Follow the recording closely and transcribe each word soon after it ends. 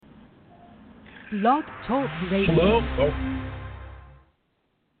Blog Talk Radio.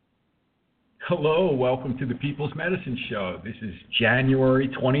 Hello, welcome to the People's Medicine Show. This is January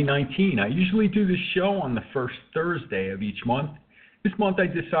 2019. I usually do this show on the first Thursday of each month. This month I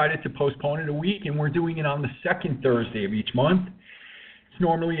decided to postpone it a week, and we're doing it on the second Thursday of each month. It's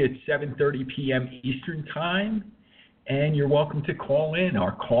normally at 7:30 p.m. Eastern Time, and you're welcome to call in.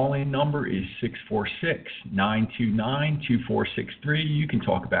 Our call-in number is 646-929-2463. You can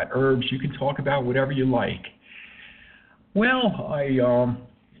talk about herbs. You can talk about whatever you like. Well, I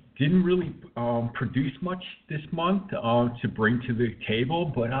didn't really produce much this month to bring to the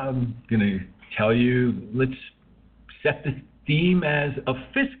table, but I'm going to tell you, let's set the theme as a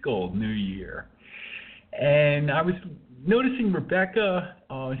fiscal new year. And I was noticing Rebecca,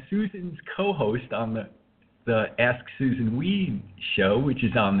 Susan's co-host on the Ask Susan Weed show, which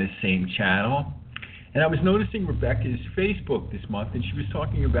is on this same channel. And I was noticing Rebecca's Facebook this month, and she was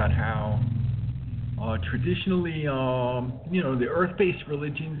talking about how traditionally, the earth-based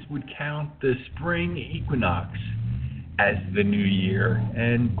religions would count the spring equinox as the new year.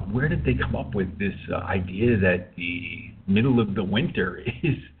 And where did they come up with this idea that the middle of the winter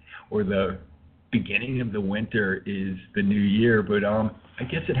is, or the beginning of the winter is the new year? But I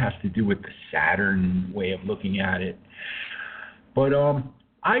guess it has to do with the Saturn way of looking at it. But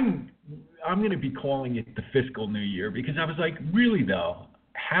I'm going to be calling it the fiscal new year, because I was like, really though,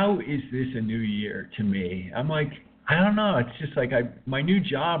 how is this a new year to me? I'm like, I don't know. It's just like my new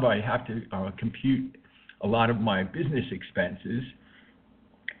job, I have to compute a lot of my business expenses.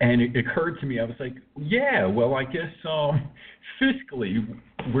 And it occurred to me, I was like, yeah, well, I guess fiscally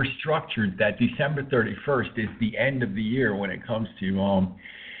we're structured that December 31st is the end of the year when it comes to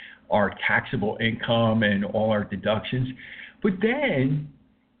our taxable income and all our deductions. But then,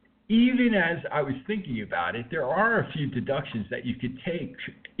 even as I was thinking about it, there are a few deductions that you could take,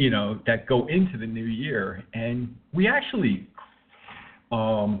 that go into the new year. And we actually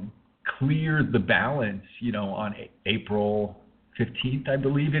cleared the balance, on April 15th, I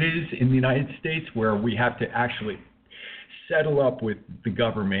believe it is, in the United States, where we have to actually settle up with the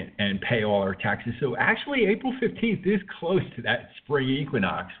government and pay all our taxes. So actually, April 15th is close to that spring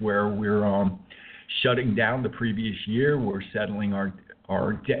equinox where we're shutting down the previous year. We're settling our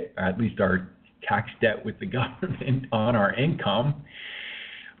debt, at least our tax debt with the government on our income.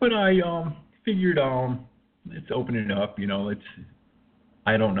 But I figured let's open it up.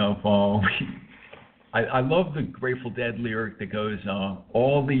 I don't know if I love the Grateful Dead lyric that goes,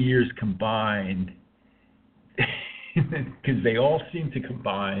 all the years combined, because they all seem to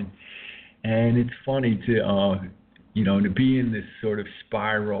combine. And it's funny to be in this sort of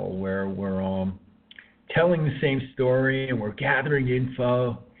spiral where we're telling the same story and we're gathering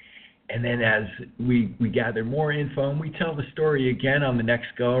info, and then as we gather more info and we tell the story again on the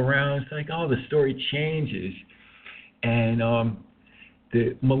next go around, it's like, the story changes. And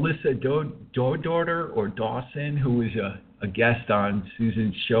the Melissa daughter or Dawson, who was a guest on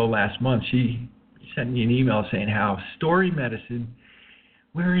Susan's show last month, she sent me an email saying how story medicine,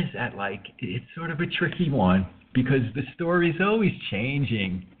 where is that? Like, it's sort of a tricky one because the story is always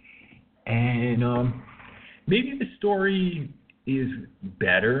changing. And maybe the story is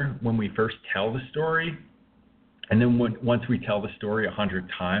better when we first tell the story, and then once we tell the story 100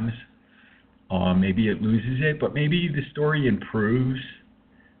 times, maybe it loses it, but maybe the story improves.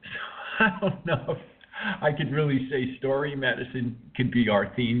 So I don't know if I could really say story medicine could be our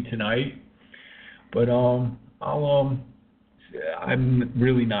theme tonight, but I'm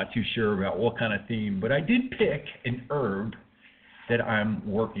really not too sure about what kind of theme. But I did pick an herb that I'm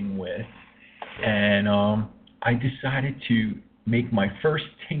working with, and I decided to make my first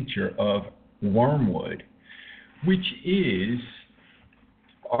tincture of wormwood, which is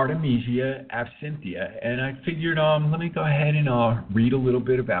Artemisia absinthium. And I figured, let me go ahead and read a little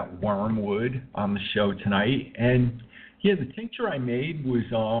bit about wormwood on the show tonight. And yeah, the tincture I made was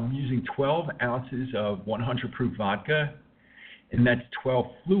using 12 ounces of 100 proof vodka, and that's 12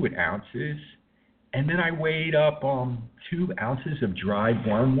 fluid ounces. And then I weighed up 2 ounces of dried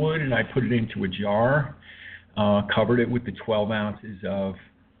wormwood, and I put it into a jar, covered it with the 12 ounces of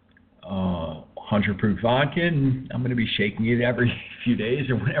 100 proof vodka, and I'm going to be shaking it every few days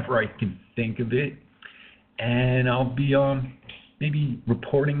or whenever I can think of it. And I'll be maybe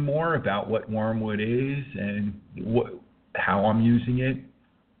reporting more about what wormwood is and how I'm using it.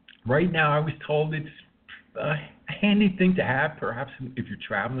 Right now, I was told it's a handy thing to have, perhaps if you're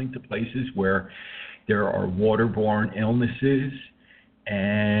traveling to places where there are waterborne illnesses.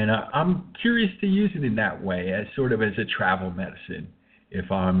 And I'm curious to use it in that way, as sort of as a travel medicine.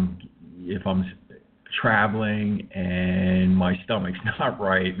 If I'm traveling and my stomach's not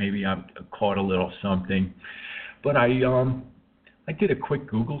right. Maybe I caught a little something. But I did a quick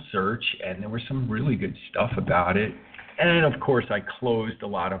Google search, and there was some really good stuff about it. And of course, I closed a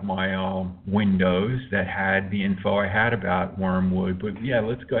lot of my windows that had the info I had about wormwood. But yeah,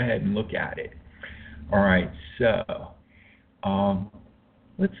 let's go ahead and look at it. All right, so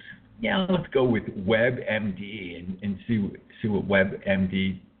let's go with WebMD and see what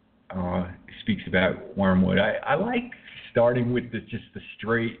WebMD speaks about wormwood. I like starting with just the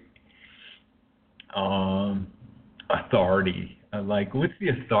straight authority. Like, what's the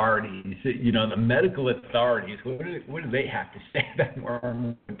authorities? You know, the medical authorities. What do they have to say about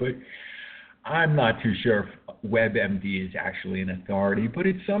wormwood? But I'm not too sure if WebMD is actually an authority, but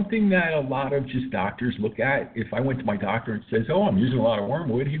it's something that a lot of just doctors look at. If I went to my doctor and says, "Oh, I'm using a lot of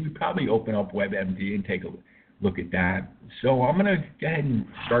wormwood," he would probably open up WebMD and take a look at that. So I'm going to go ahead and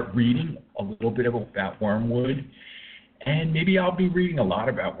start reading a little bit about wormwood, and maybe I'll be reading a lot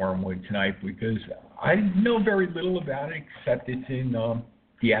about wormwood tonight because I know very little about it except it's in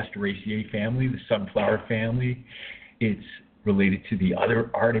the Asteraceae family, the sunflower family. It's related to the other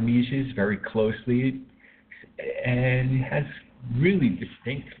Artemisias very closely, and it has really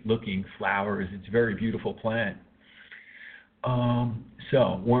distinct looking flowers. It's a very beautiful plant.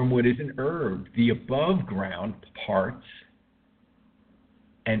 So wormwood is an herb. The above ground parts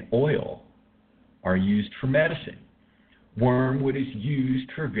and oil are used for medicine. Wormwood is used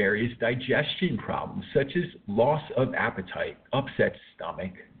for various digestion problems such as loss of appetite, upset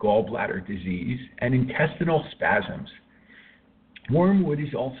stomach, gallbladder disease, and intestinal spasms. Wormwood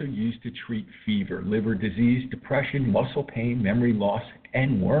is also used to treat fever, liver disease, depression, muscle pain, memory loss,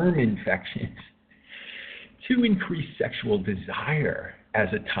 and worm infections. To increase sexual desire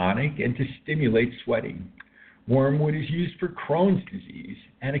as a tonic and to stimulate sweating. Wormwood is used for Crohn's disease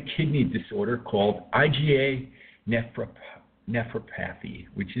and a kidney disorder called IgA nephropathy,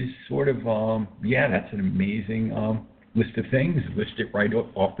 which is sort of, that's an amazing list of things. List it right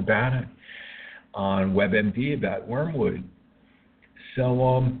off the bat on WebMD about wormwood.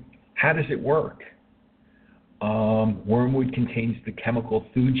 So how does it work? Wormwood contains the chemical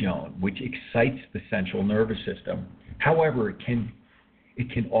thujone, which excites the central nervous system. However, it can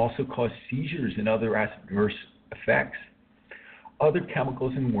also cause seizures and other adverse effects. Other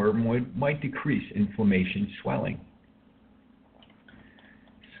chemicals in wormwood might decrease inflammation, swelling.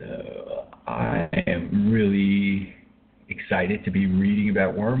 So I am really excited to be reading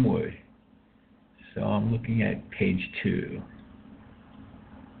about wormwood. So I'm looking at page 2.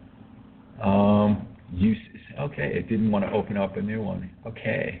 Uses. Okay, it didn't want to open up a new one.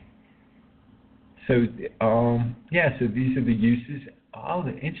 Okay. So, so these are the uses. Oh,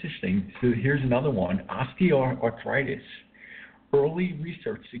 interesting. So here's another one, osteoarthritis. Early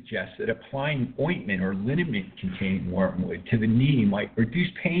research suggests that applying ointment or liniment containing wormwood to the knee might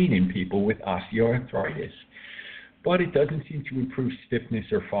reduce pain in people with osteoarthritis, but it doesn't seem to improve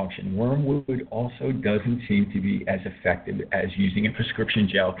stiffness or function. Wormwood also doesn't seem to be as effective as using a prescription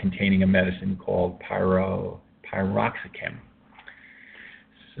gel containing a medicine called piroxicam.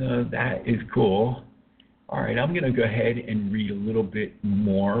 So that is cool. All right, I'm going to go ahead and read a little bit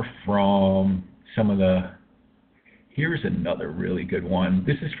more from some of the... Here's another really good one.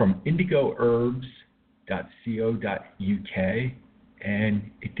 This is from indigoherbs.co.uk.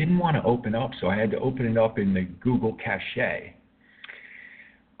 And it didn't want to open up, so I had to open it up in the Google Cache.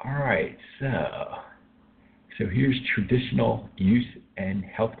 All right, so here's traditional use and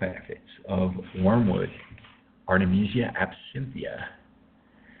health benefits of wormwood, Artemisia absinthium.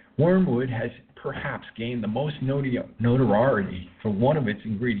 Wormwood has perhaps gained the most notoriety for one of its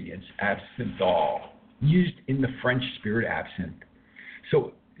ingredients, absinthiol, used in the French spirit absinthe.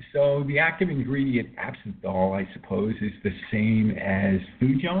 So the active ingredient absinthiol, I suppose, is the same as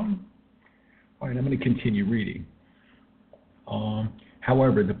thujone. All right, I'm going to continue reading.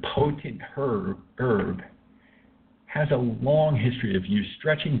 However, the potent herb has a long history of use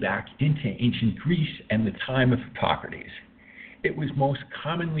stretching back into ancient Greece and the time of Hippocrates. It was most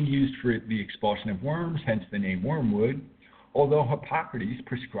commonly used for the expulsion of worms, hence the name wormwood, although Hippocrates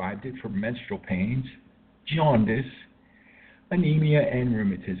prescribed it for menstrual pains, jaundice, anemia, and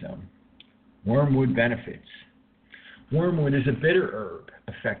rheumatism. Wormwood benefits. Wormwood is a bitter herb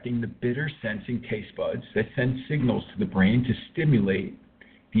affecting the bitter sensing taste buds that send signals to the brain to stimulate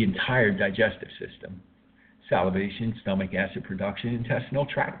the entire digestive system: salivation, stomach acid production, intestinal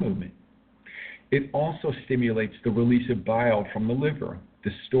tract movement. It also stimulates the release of bile from the liver,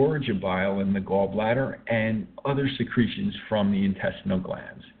 the storage of bile in the gallbladder, and other secretions from the intestinal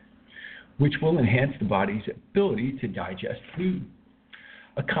glands, which will enhance the body's ability to digest food.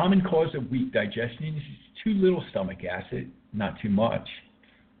 A common cause of weak digestion is too little stomach acid, not too much.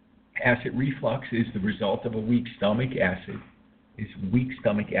 Acid reflux is the result of a weak stomach acid. It's weak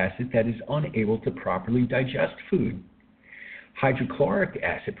stomach acid that is unable to properly digest food. Hydrochloric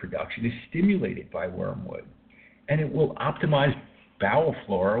acid production is stimulated by wormwood, and it will optimize bowel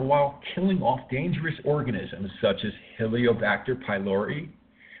flora while killing off dangerous organisms such as Helicobacter pylori,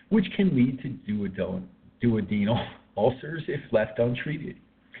 which can lead to duodenal ulcers if left untreated.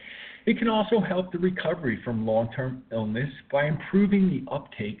 It can also help the recovery from long-term illness by improving the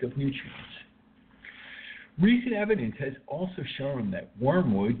uptake of nutrients. Recent evidence has also shown that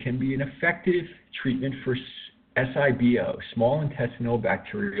wormwood can be an effective treatment for SIBO, small intestinal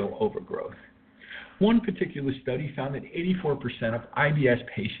bacterial overgrowth. One particular study found that 84% of IBS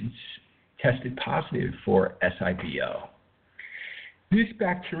patients tested positive for SIBO. This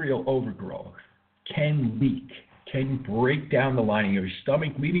bacterial overgrowth can break down the lining of your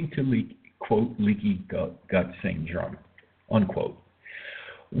stomach, leading to quote, leaky gut syndrome, unquote.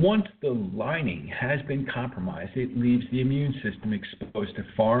 Once the lining has been compromised, it leaves the immune system exposed to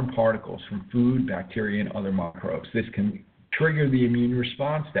foreign particles from food, bacteria, and other microbes. This can trigger the immune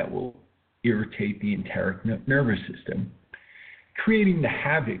response that will irritate the enteric nervous system, creating the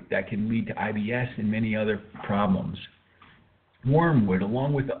havoc that can lead to IBS and many other problems. Wormwood,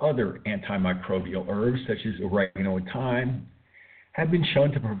 along with other antimicrobial herbs such as oregano and thyme, have been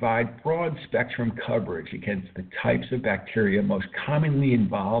shown to provide broad spectrum coverage against the types of bacteria most commonly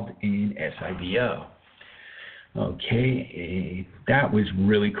involved in SIBO. Okay, that was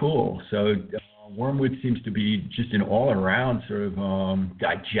really cool. So wormwood seems to be just an all-around sort of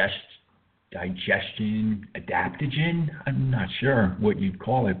digestion adaptogen. I'm not sure what you'd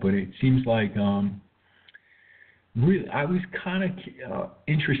call it, but it seems like really, I was kind of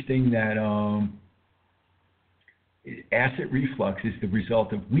interesting that acid reflux is the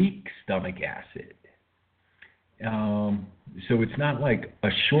result of weak stomach acid. So it's not like a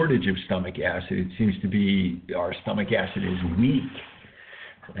shortage of stomach acid. It seems to be our stomach acid is weak.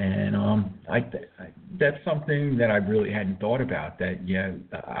 And that's something that I really hadn't thought about. That, yeah,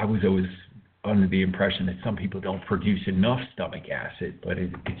 I was always under the impression that some people don't produce enough stomach acid, but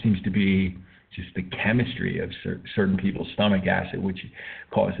it seems to be just the chemistry of certain people's stomach acid, which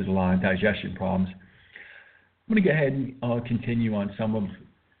causes a lot of digestion problems. I'm going to go ahead and continue on some of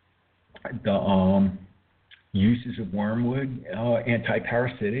the uses of wormwood.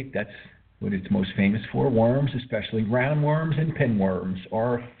 Antiparasitic, that's what it's most famous for. Worms, especially roundworms and pinworms,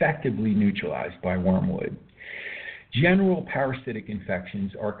 are effectively neutralized by wormwood. General parasitic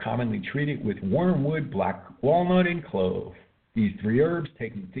infections are commonly treated with wormwood, black walnut, and clove. These three herbs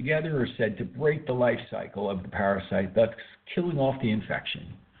taken together are said to break the life cycle of the parasite, thus killing off the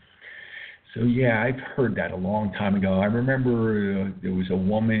infection. So yeah, I've heard that a long time ago. I remember there was a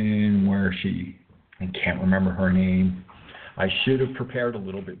woman where I can't remember her name. I should have prepared a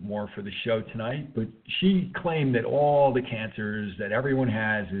little bit more for the show tonight, but she claimed that all the cancers that everyone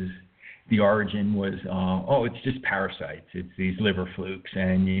has is the origin was, it's just parasites. It's these liver flukes,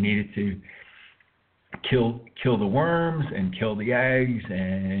 and you needed to kill the worms and kill the eggs,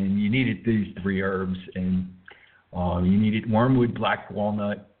 and you needed these three herbs, and you needed wormwood, black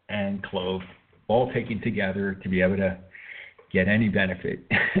walnut, and clove, all taken together to be able to get any benefit.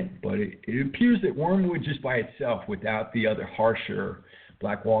 But it appears that wormwood just by itself, without the other harsher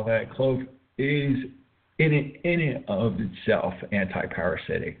black walnut and clove, is in and of itself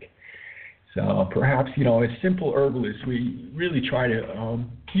antiparasitic. So perhaps, as simple herbalists, we really try to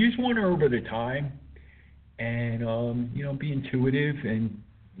use one herb at a time and, be intuitive. And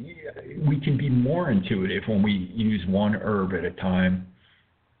we can be more intuitive when we use one herb at a time.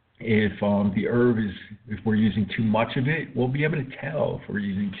 If the herb if we're using too much of it, we'll be able to tell if we're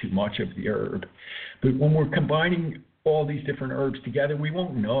using too much of the herb. But when we're combining all these different herbs together, we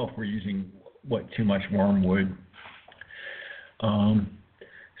won't know if we're using too much wormwood.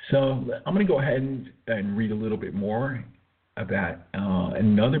 So I'm going to go ahead and read a little bit more about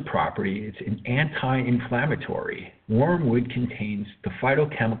another property. It's an anti-inflammatory. Wormwood contains the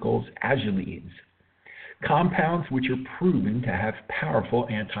phytochemicals azulines, compounds which are proven to have powerful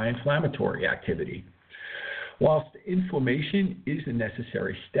anti-inflammatory activity. Whilst inflammation is a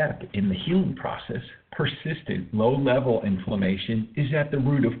necessary step in the healing process, persistent low-level inflammation is at the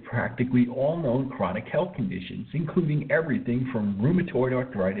root of practically all known chronic health conditions, including everything from rheumatoid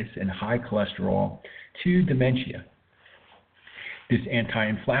arthritis and high cholesterol to dementia. This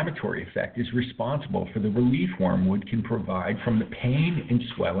anti-inflammatory effect is responsible for the relief wormwood can provide from the pain and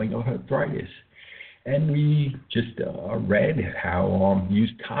swelling of arthritis. And we just read how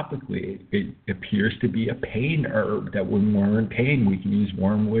used topically, it appears to be a pain herb, that when we're in pain, we can use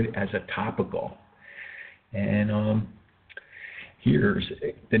wormwood as a topical. And here's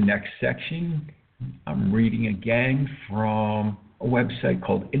the next section. I'm reading again from a website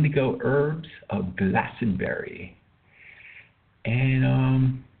called Indigo Herbs of Glastonbury.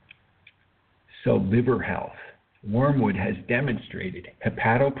 And so liver health. Wormwood has demonstrated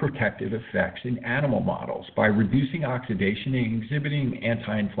hepatoprotective effects in animal models by reducing oxidation and exhibiting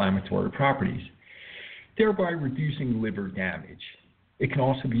anti-inflammatory properties, thereby reducing liver damage. It can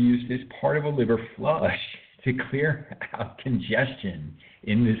also be used as part of a liver flush to clear out congestion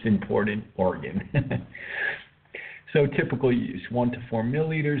in this important organ. So typical use, 1 to 4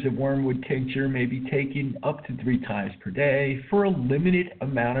 milliliters of wormwood tincture may be taken up to 3 times per day for a limited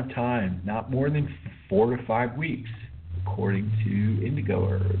amount of time, not more than 4 to 5 weeks, according to Indigo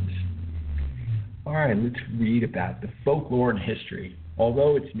Herbs. All right, let's read about the folklore and history.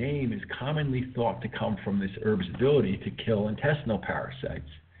 Although its name is commonly thought to come from this herb's ability to kill intestinal parasites.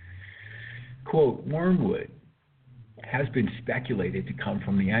 Quote, wormwood has been speculated to come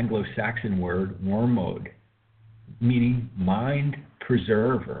from the Anglo-Saxon word wormode, meaning mind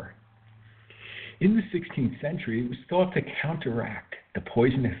preserver. In the 16th century, it was thought to counteract the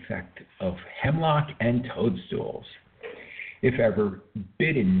poison effect of hemlock and toadstools. If ever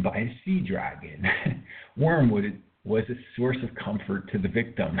bitten by a sea dragon, wormwood was a source of comfort to the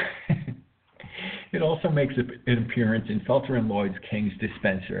victim. It also makes an appearance in Felter and Lloyd's King's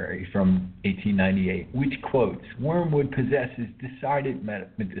Dispensary from 1898, which quotes, wormwood possesses decided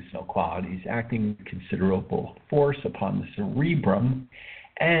medicinal qualities, acting with considerable force upon the cerebrum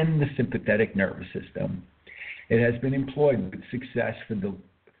and the sympathetic nervous system. It has been employed with success for the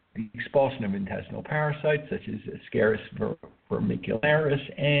expulsion of intestinal parasites such as Ascaris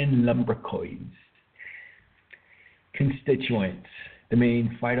vermicularis and lumbricoids. Constituents. The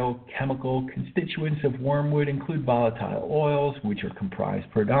main phytochemical constituents of wormwood include volatile oils, which are comprised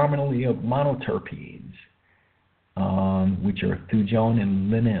predominantly of monoterpenes, which are thujone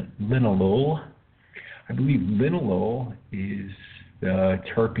and linalool. I believe linalool is the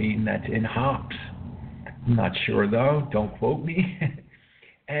terpene that's in hops. I'm not sure though, don't quote me.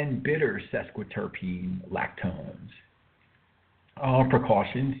 And bitter sesquiterpene lactones.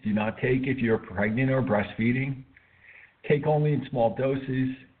 Precautions: do not take if you're pregnant or breastfeeding. Take only in small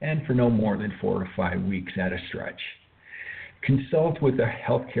doses and for no more than 4 to 5 weeks at a stretch. Consult with a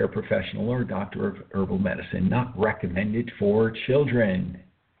healthcare professional or doctor of herbal medicine, not recommended for children.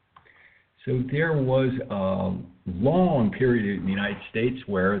 So there was a long period in the United States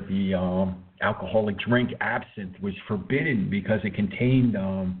where the alcoholic drink absinthe was forbidden because it contained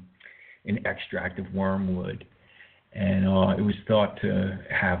an extract of wormwood. And it was thought to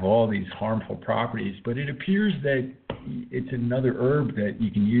have all these harmful properties, but it appears that it's another herb that you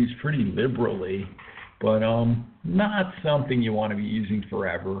can use pretty liberally, but not something you want to be using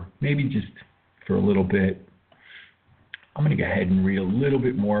forever, maybe just for a little bit. I'm going to go ahead and read a little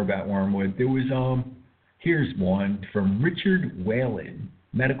bit more about wormwood. There was, here's one from Richard Whalen,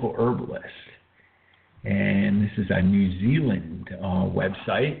 medical herbalist, and this is a New Zealand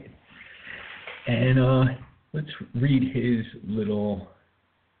website, and let's read his little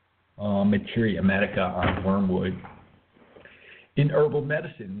materia medica on wormwood. In herbal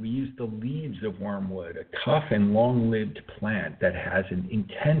medicine, we use the leaves of wormwood, a tough and long-lived plant that has an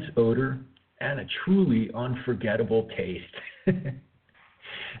intense odor and a truly unforgettable taste.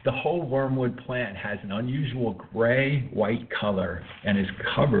 The whole wormwood plant has an unusual gray-white color and is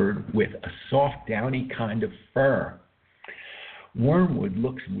covered with a soft, downy kind of fur. Wormwood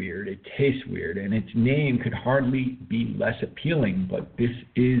looks weird, it tastes weird, and its name could hardly be less appealing, but this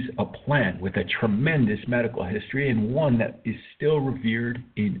is a plant with a tremendous medical history and one that is still revered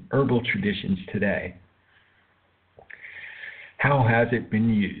in herbal traditions today. How has it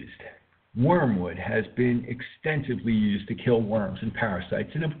been used? Wormwood has been extensively used to kill worms and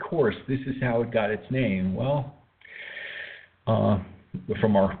parasites, and of course, this is how it got its name. Well,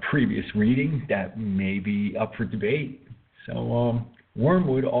 from our previous reading, that may be up for debate. So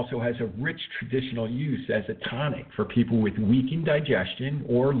wormwood also has a rich traditional use as a tonic for people with weakened digestion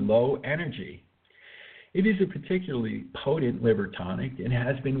or low energy. It is a particularly potent liver tonic and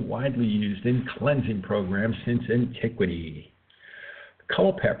has been widely used in cleansing programs since antiquity.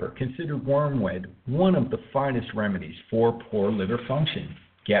 Culpeper considered wormwood one of the finest remedies for poor liver function,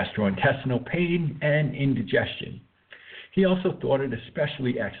 gastrointestinal pain, and indigestion. He also thought it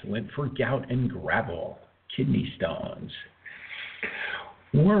especially excellent for gout and gravel, kidney stones.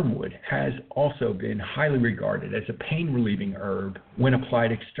 Wormwood has also been highly regarded as a pain-relieving herb when applied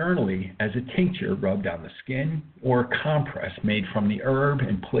externally as a tincture rubbed on the skin or a compress made from the herb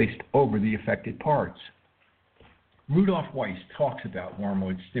and placed over the affected parts. Rudolf Weiss talks about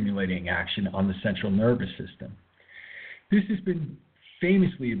wormwood's stimulating action on the central nervous system. This has been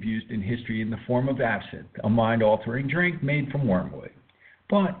famously abused in history in the form of absinthe, a mind-altering drink made from wormwood.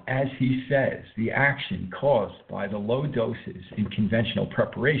 But, as he says, the action caused by the low doses in conventional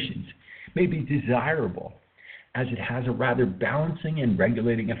preparations may be desirable, as it has a rather balancing and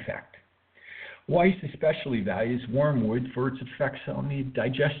regulating effect. Weiss especially values wormwood for its effects on the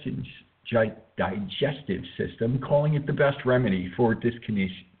digestive system, calling it the best remedy for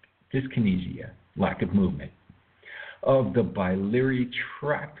dyskinesia, lack of movement, of the biliary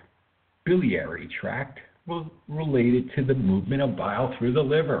tract, related to the movement of bile through the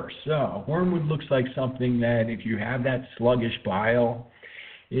liver. So wormwood looks like something that if you have that sluggish bile,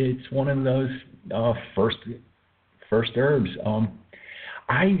 it's one of those first herbs.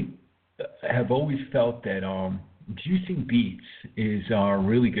 I have always felt that juicing beets is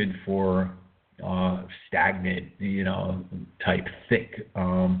really good for stagnant, type thick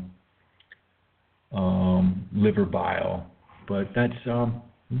liver bile. But that's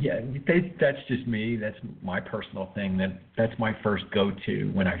that's just me. That's my personal thing. That's my first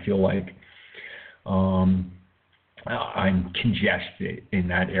go-to when I feel like I'm congested in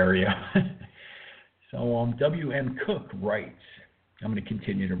that area. So W.M. Cook writes, I'm going to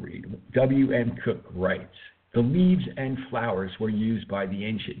continue to read. W.M. Cook writes, the leaves and flowers were used by the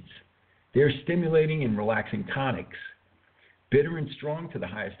ancients. They're stimulating and relaxing tonics, bitter and strong to the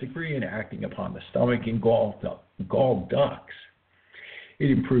highest degree and acting upon the stomach and gall ducts. It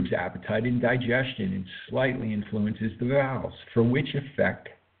improves appetite and digestion and slightly influences the bowels, for which effect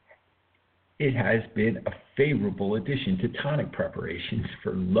it has been a favorable addition to tonic preparations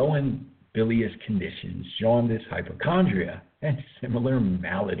for low and bilious conditions, jaundice, hypochondria, and similar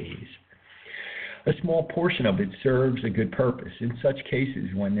maladies. A small portion of it serves a good purpose in such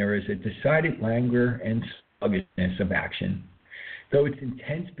cases when there is a decided languor and sluggishness of action, though its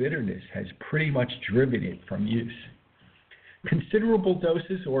intense bitterness has pretty much driven it from use. Considerable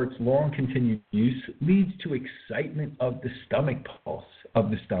doses or its long continued use leads to excitement of the stomach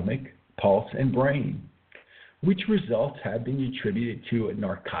pulse and brain, which results have been attributed to a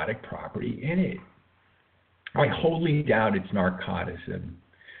narcotic property in it. I wholly doubt its narcotism,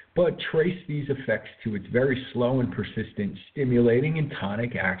 but trace these effects to its very slow and persistent stimulating and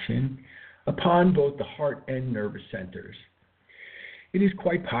tonic action upon both the heart and nervous centers. It is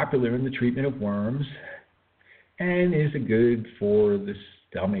quite popular in the treatment of worms, and is good for the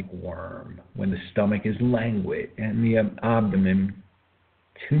stomach worm when the stomach is languid and the abdomen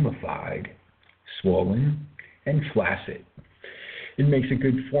tumefied, swollen, and flaccid. It makes a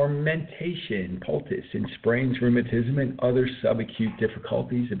good fomentation poultice in sprains, rheumatism, and other subacute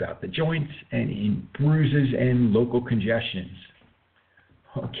difficulties about the joints and in bruises and local congestions.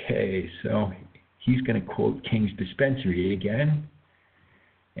 Okay, so he's going to quote King's Dispensary again.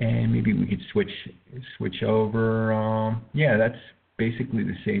 And maybe we could switch over. Yeah, that's basically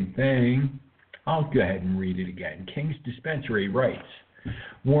the same thing. I'll go ahead and read it again. King's Dispensary writes,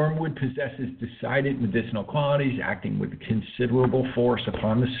 wormwood possesses decided medicinal qualities, acting with considerable force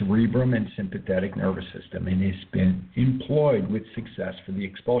upon the cerebrum and sympathetic nervous system, and has been employed with success for the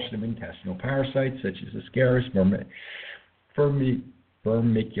expulsion of intestinal parasites such as Ascaris,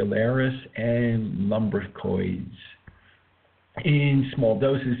 vermicularis, and lumbricoids. In small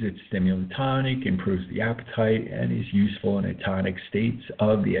doses, it's stimulant tonic, improves the appetite, and is useful in atonic states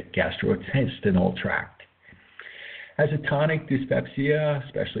of the gastrointestinal tract. As a tonic, dyspepsia,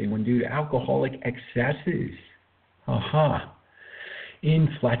 especially when due to alcoholic excesses, in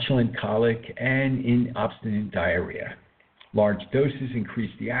flatulent colic, and in obstinate diarrhea. Large doses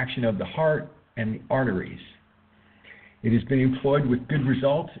increase the action of the heart and the arteries. It has been employed with good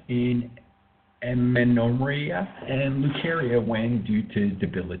results in amenorrhea and leukorrhea when due to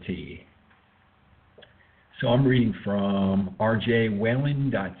debility. So I'm reading from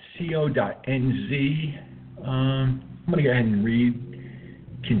rjwhalen.co.nz. I'm going to go ahead and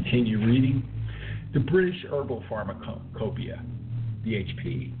continue reading. The British Herbal Pharmacopoeia,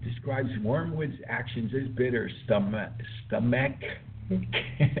 BHP, describes wormwood's actions as bitter, stomach,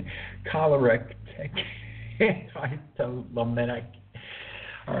 choleric,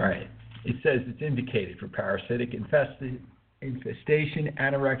 all right. It says it's indicated for parasitic infestation,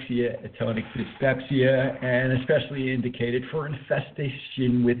 anorexia, atonic dyspepsia, and especially indicated for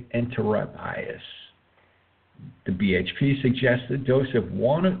infestation with enterobius. The BHP suggests a dose of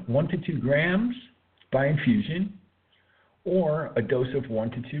 1 to 2 grams by infusion, or a dose of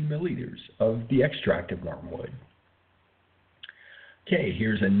 1 to 2 milliliters of the extract of wormwood. Okay,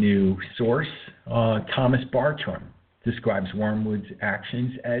 here's a new source. Thomas Bartram describes wormwood's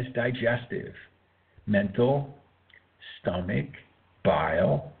actions as digestive, mental, stomach,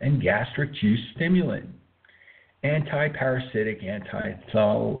 bile, and gastric juice stimulant, anti-parasitic,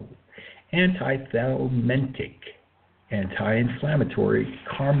 antithelmintic, anti-inflammatory,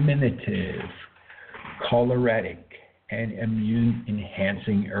 carminative, choleretic, and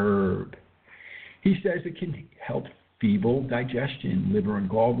immune-enhancing herb. He says it can help feeble digestion, liver and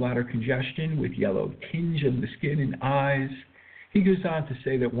gallbladder congestion with yellow tinge of the skin and eyes. He goes on to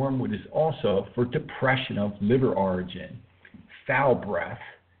say that wormwood is also for depression of liver origin, foul breath,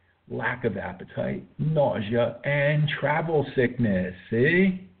 lack of appetite, nausea, and travel sickness.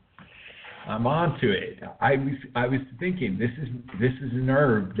 See? I'm onto it. I was thinking this is an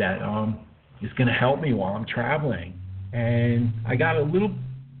herb that is going to help me while I'm traveling, and I got a little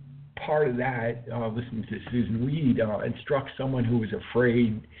part of that listening to Susan Weed instruct someone who was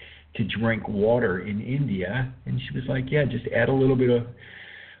afraid to drink water in India, and she was like, yeah, just add a little bit of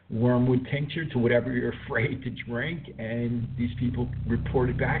wormwood tincture to whatever you're afraid to drink, and these people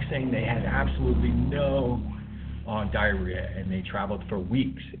reported back saying they had absolutely no diarrhea, and they traveled for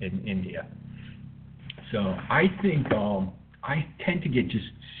weeks in India. So I think I tend to get just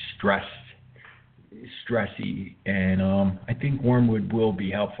stressy, and I think wormwood will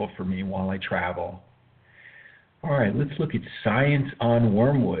be helpful for me while I travel. All right, let's look at science on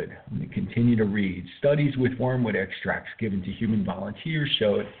wormwood. Let me continue to read. Studies with wormwood extracts given to human volunteers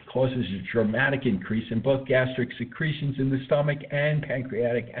show it causes a dramatic increase in both gastric secretions in the stomach and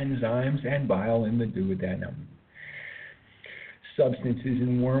pancreatic enzymes and bile in the duodenum. Substances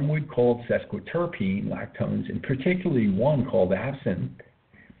in wormwood called sesquiterpene, lactones, and particularly one called absinthe,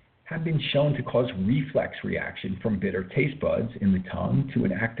 have been shown to cause reflex reaction from bitter taste buds in the tongue to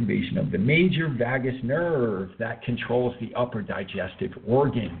an activation of the major vagus nerve that controls the upper digestive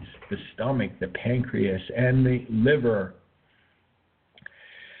organs, the stomach, the pancreas, and the liver.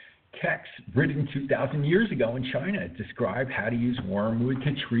 Texts written 2,000 years ago in China describe how to use wormwood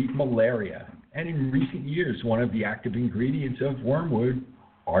to treat malaria. And in recent years, one of the active ingredients of wormwood,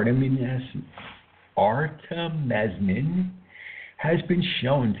 artemisinin, has been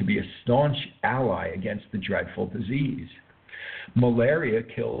shown to be a staunch ally against the dreadful disease. Malaria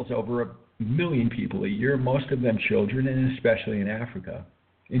kills over 1 million people a year, most of them children, and especially in Africa.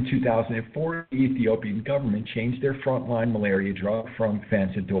 In 2004, the Ethiopian government changed their frontline malaria drug from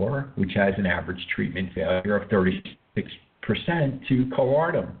Fansidor, which has an average treatment failure of 36%, to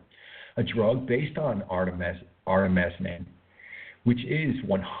Coartem, a drug based on artemisinin, which is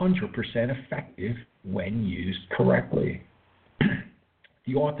 100% effective when used correctly.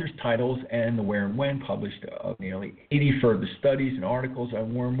 The author's titles and the where and when published of nearly 80 further studies and articles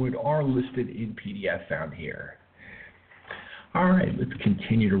on wormwood are listed in PDF found here. All right, let's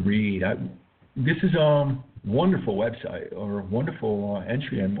continue to read. This is a wonderful website or a wonderful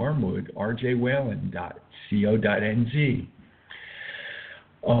entry on wormwood, rjwhalen.co.nz.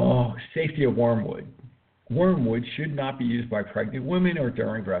 Safety of wormwood. Wormwood should not be used by pregnant women or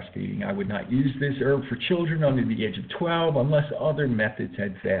during breastfeeding. I would not use this herb for children under the age of 12 unless other methods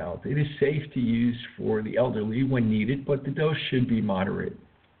had failed. It is safe to use for the elderly when needed, but the dose should be moderate.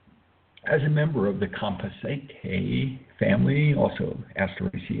 As a member of the Compositaceae family, also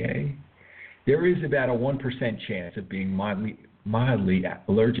Asteraceae, there is about a 1% chance of being mildly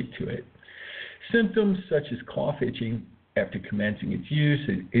allergic to it. Symptoms such as cough, itching after commencing its use,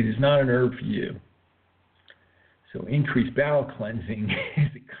 it is not an herb for you. So increased bowel cleansing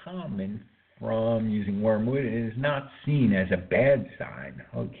is common from using wormwood. It is not seen as a bad sign.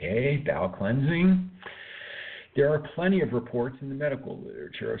 Okay, bowel cleansing. There are plenty of reports in the medical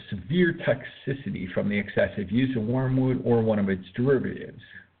literature of severe toxicity from the excessive use of wormwood or one of its derivatives.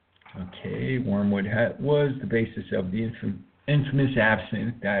 Okay, wormwood was the basis of the infamous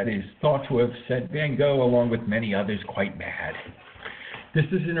absinthe that is thought to have set Van Gogh, along with many others, quite mad. This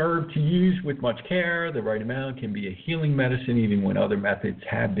is an herb to use with much care. The right amount can be a healing medicine even when other methods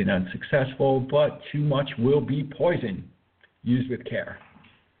have been unsuccessful, but too much will be poison. Use with care.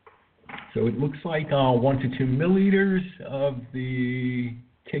 So it looks like 1 to 2 milliliters of the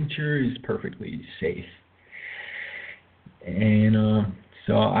tincture is perfectly safe. And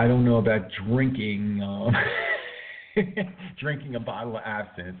so I don't know about drinking drinking a bottle of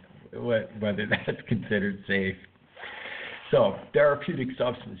absinthe, whether that's considered safe. So, therapeutic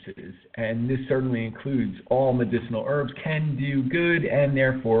substances, and this certainly includes all medicinal herbs, can do good and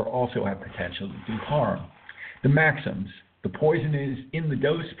therefore also have potential to do harm. The maxims, the poison is in the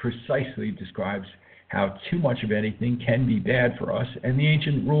dose, precisely describes how too much of anything can be bad for us, and the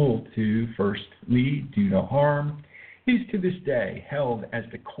ancient rule to firstly do no harm is to this day held as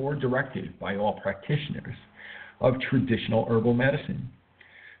the core directive by all practitioners of traditional herbal medicine.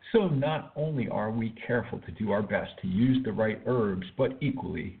 So not only are we careful to do our best to use the right herbs, but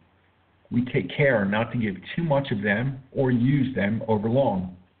equally, we take care not to give too much of them or use them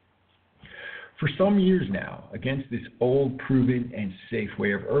overlong. For some years now, against this old, proven, and safe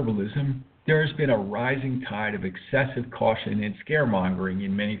way of herbalism, there has been a rising tide of excessive caution and scaremongering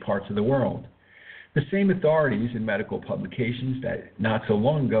in many parts of the world. The same authorities and medical publications that not so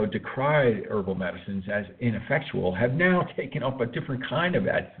long ago decried herbal medicines as ineffectual have now taken up a different kind of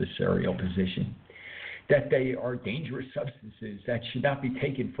adversarial position, that they are dangerous substances that should not be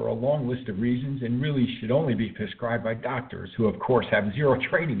taken for a long list of reasons and really should only be prescribed by doctors who, of course, have zero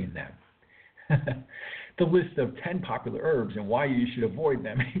training in them. The list of 10 popular herbs and why you should avoid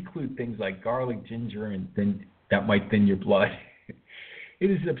them include things like garlic, ginger, and that might thin your blood. It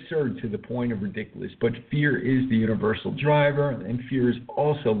is absurd to the point of ridiculous, but fear is the universal driver, and fear has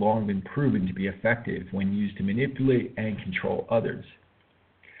also long been proven to be effective when used to manipulate and control others.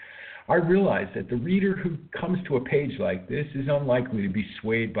 I realize that the reader who comes to a page like this is unlikely to be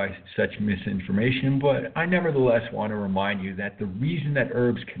swayed by such misinformation, but I nevertheless want to remind you that the reason that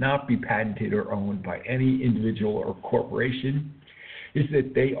herbs cannot be patented or owned by any individual or corporation is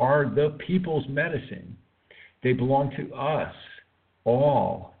that they are the people's medicine. They belong to us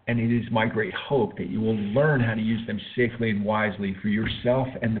all, and it is my great hope that you will learn how to use them safely and wisely for yourself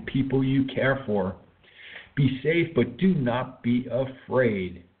and the people you care for. Be safe, but do not be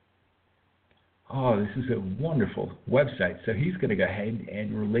afraid. Oh, this is a wonderful website. So he's going to go ahead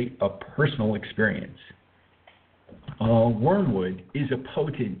and relate a personal experience. Wormwood is a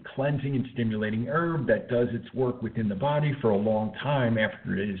potent, cleansing, and stimulating herb that does its work within the body for a long time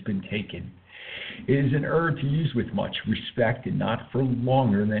after it has been taken. It is an herb to use with much respect and not for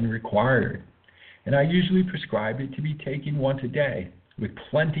longer than required. And I usually prescribe it to be taken once a day with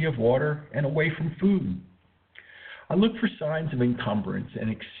plenty of water and away from food. I look for signs of encumbrance and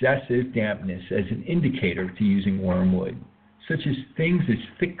excessive dampness as an indicator to using wormwood, such as things as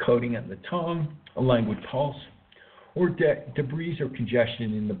thick coating on the tongue, a languid pulse, or debris or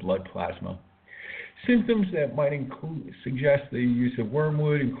congestion in the blood plasma. Symptoms that might suggest the use of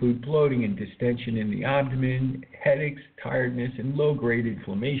wormwood include bloating and distension in the abdomen, headaches, tiredness, and low-grade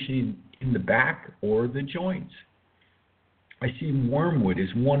inflammation in the back or the joints. I see wormwood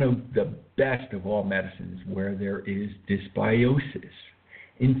as one of the best of all medicines where there is dysbiosis,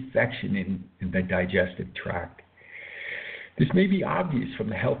 infection in the digestive tract. This may be obvious from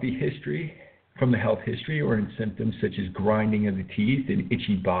the health history or in symptoms such as grinding of the teeth, an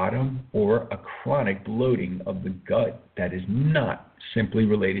itchy bottom, or a chronic bloating of the gut that is not simply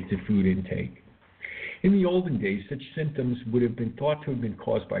related to food intake. In the olden days, such symptoms would have been thought to have been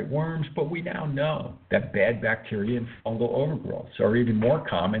caused by worms, but we now know that bad bacteria and fungal overgrowths are even more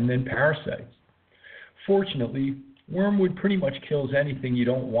common than parasites. Fortunately, wormwood pretty much kills anything you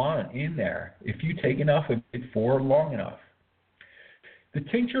don't want in there if you take enough of it for long enough. The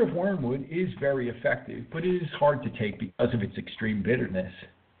tincture of wormwood is very effective, but it is hard to take because of its extreme bitterness.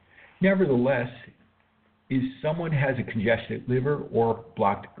 Nevertheless, if someone has a congested liver or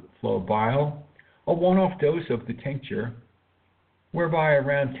blocked flow of bile, a one-off dose of the tincture, whereby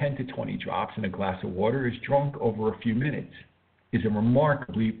around 10 to 20 drops in a glass of water is drunk over a few minutes, is a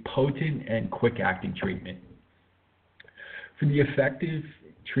remarkably potent and quick-acting treatment. For the effective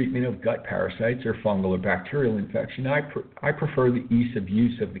treatment of gut parasites or fungal or bacterial infection, I prefer the ease of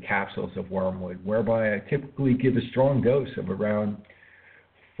use of the capsules of wormwood, whereby I typically give a strong dose of around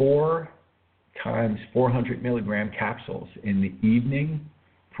 4 times 400 milligram capsules in the evening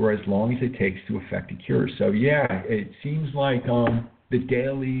for as long as it takes to effect a cure. So yeah, it seems like the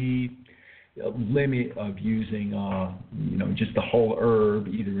daily limit of using just the whole herb,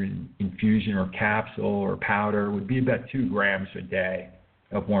 either in infusion or capsule or powder, would be about 2 grams a day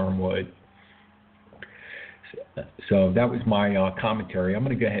of wormwood. So that was my commentary. I'm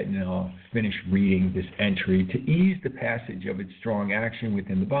going to go ahead and finish reading this entry. To ease the passage of its strong action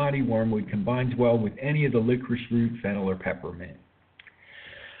within the body, wormwood combines well with any of the licorice root, fennel, or peppermint.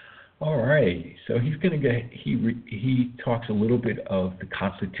 All right, so he's going to he talks a little bit of the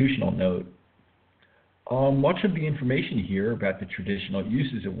constitutional note. Much of the information here about the traditional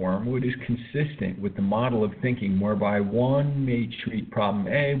uses of wormwood is consistent with the model of thinking whereby one may treat problem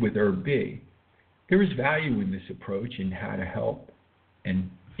A with herb B. There is value in this approach in how to help and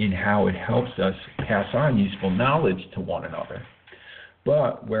in how it helps us pass on useful knowledge to one another.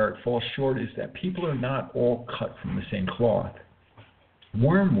 But where it falls short is that people are not all cut from the same cloth.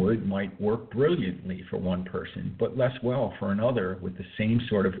 Wormwood might work brilliantly for one person, but less well for another with the same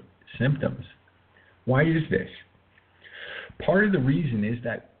sort of symptoms. Why is this? Part of the reason is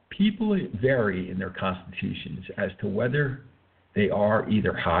that people vary in their constitutions as to whether they are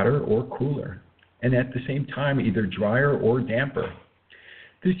either hotter or cooler, and at the same time either drier or damper.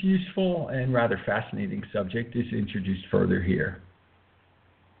 This useful and rather fascinating subject is introduced further here.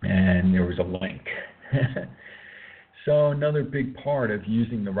 And there was a link. So another big part of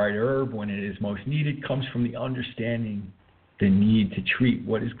using the right herb when it is most needed comes from the understanding the need to treat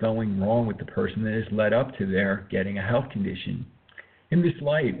what is going wrong with the person that has led up to their getting a health condition. In this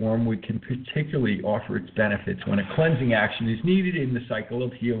light, wormwood can particularly offer its benefits when a cleansing action is needed in the cycle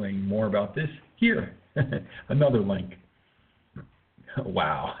of healing. More about this here. Another link.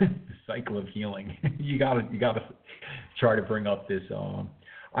 Wow, the cycle of healing. You gotta try to bring up this.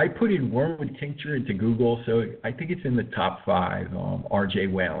 I put in wormwood tincture into Google, so I think it's in the top 5. R.J.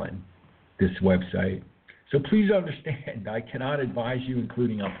 Whalen, this website. So please understand, I cannot advise you,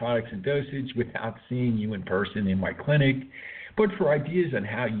 including on products and dosage, without seeing you in person in my clinic. But for ideas on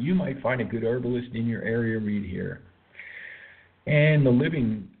how you might find a good herbalist in your area, read here. And this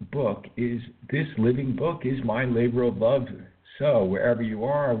living book is my labor of love. So wherever you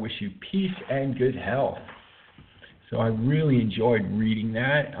are, I wish you peace and good health. So I really enjoyed reading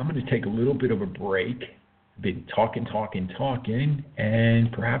that. I'm going to take a little bit of a break. I've been talking,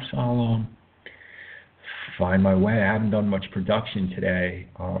 and perhaps I'll find my way. I haven't done much production today,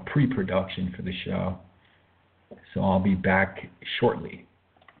 pre-production for the show. So I'll be back shortly.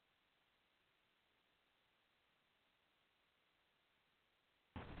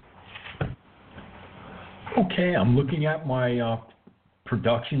 Okay, I'm looking at my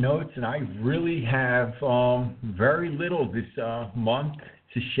production notes, and I really have very little this month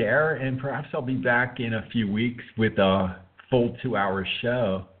to share, and perhaps I'll be back in a few weeks with a full 2-hour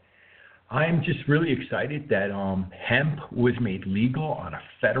show. I'm just really excited that hemp was made legal on a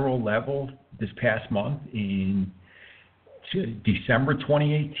federal level this past month in December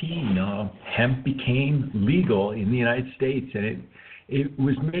 2018. Hemp became legal in the United States, and it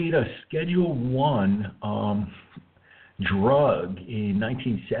was made a Schedule 1 drug in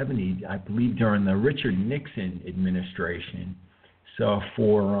 1970, I believe, during the Richard Nixon administration. So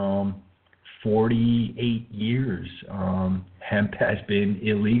for 48 years, hemp has been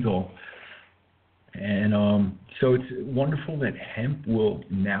illegal. And so it's wonderful that hemp will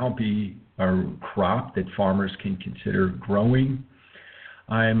now be a crop that farmers can consider growing.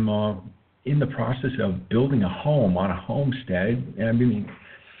 I'm in the process of building a home on a homestead, and I've been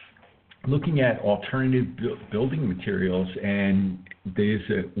looking at alternative building materials, and there's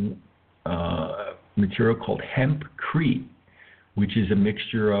a material called hempcrete, which is a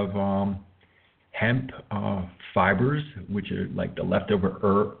mixture of hemp fibers, which are like the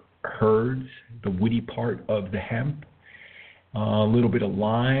leftover herds, the woody part of the hemp, a little bit of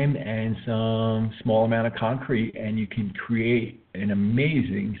lime, and some small amount of concrete, and you can create an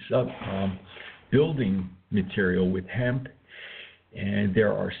amazing building material with hemp. And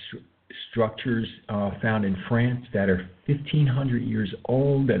there are structures found in France that are 1,500 years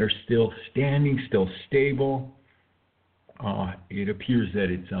old that are still standing, still stable. It appears that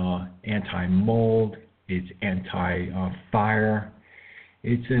it's anti-mold, it's anti-fire.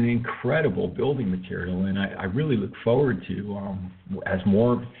 It's an incredible building material, and I really look forward to as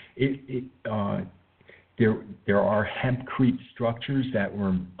more. There are hempcrete structures that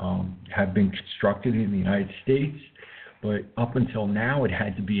have been constructed in the United States, but up until now it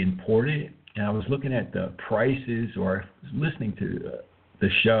had to be imported. And I was looking at the prices, or listening to the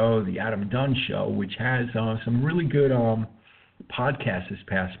show, the Adam Dunn Show, which has some really good podcasts this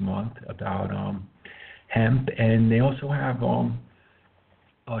past month about hemp, and they also have a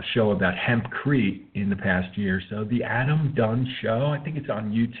show about hempcrete in the past year. So the Adam Dunn Show, I think it's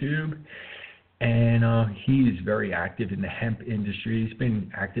on YouTube, and he is very active in the hemp industry. He's been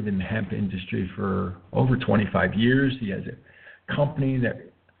active in the hemp industry for over 25 years. He has a company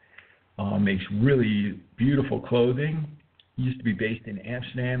that makes really beautiful clothing. He used to be based in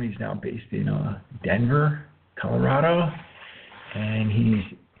Amsterdam. He's now based in Denver, Colorado, and he's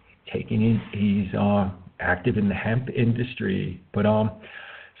active in the hemp industry. But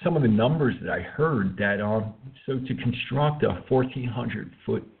some of the numbers that I heard that so to construct a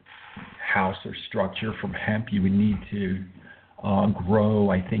 1,400-foot house or structure from hemp, you would need to grow,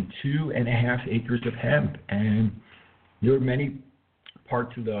 I think, 2.5 acres of hemp. And there are many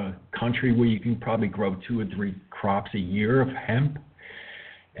parts of the country where you can probably grow 2 or 3 crops a year of hemp.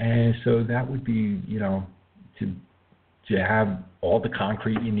 And so that would be, to have all the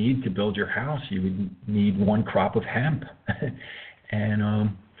concrete you need to build your house, you would need 1 crop of hemp.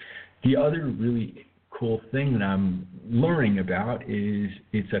 And the other really cool thing that I'm learning about is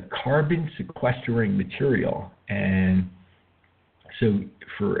it's a carbon sequestering material. And so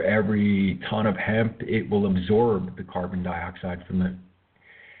for every ton of hemp, it will absorb the carbon dioxide from it.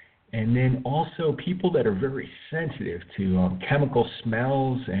 And then also people that are very sensitive to chemical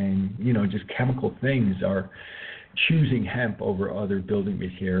smells and, just chemical things are choosing hemp over other building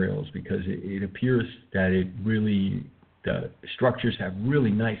materials because it appears that the structures have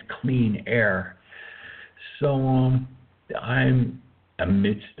really nice clean air. So I'm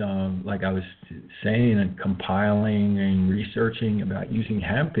amidst, like I was saying, and compiling and researching about using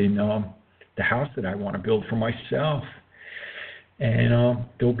hemp in the house that I want to build for myself. And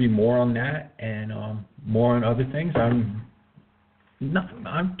there'll be more on that and more on other things. I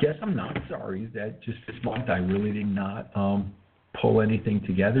guess I'm not sorry that just this month I really did not pull anything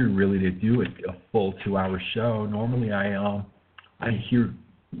together really to do a full 2-hour show. Normally I hear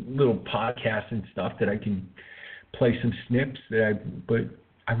little podcasts and stuff that I can play some snips but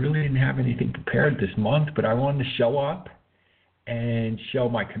I really didn't have anything prepared this month, but I wanted to show up and show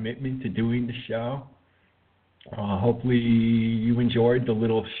my commitment to doing the show. Hopefully you enjoyed the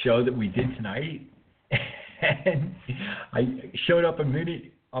little show that we did tonight. And I showed up a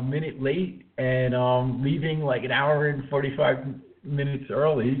minute late and leaving like an hour and 45 minutes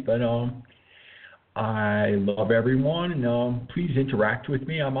early, but I love everyone, and please interact with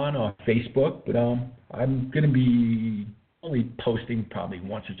me. I'm on Facebook, but I'm going to be only posting probably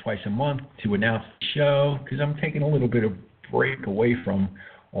once or twice a month to announce the show because I'm taking a little bit of break away from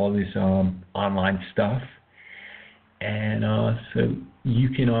all this online stuff. And so you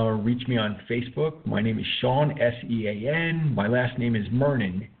can reach me on Facebook. My name is Sean, S-E-A-N. My last name is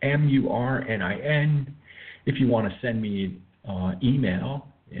Murnin, M-U-R-N-I-N. If you want to send me an email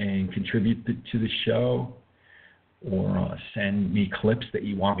and contribute to the show or send me clips that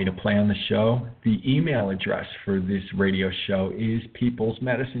you want me to play on the show, the email address for this radio show is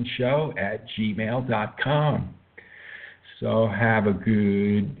peoplesmedicinesshow@gmail.com. So have a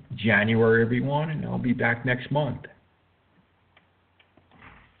good January, everyone, and I'll be back next month.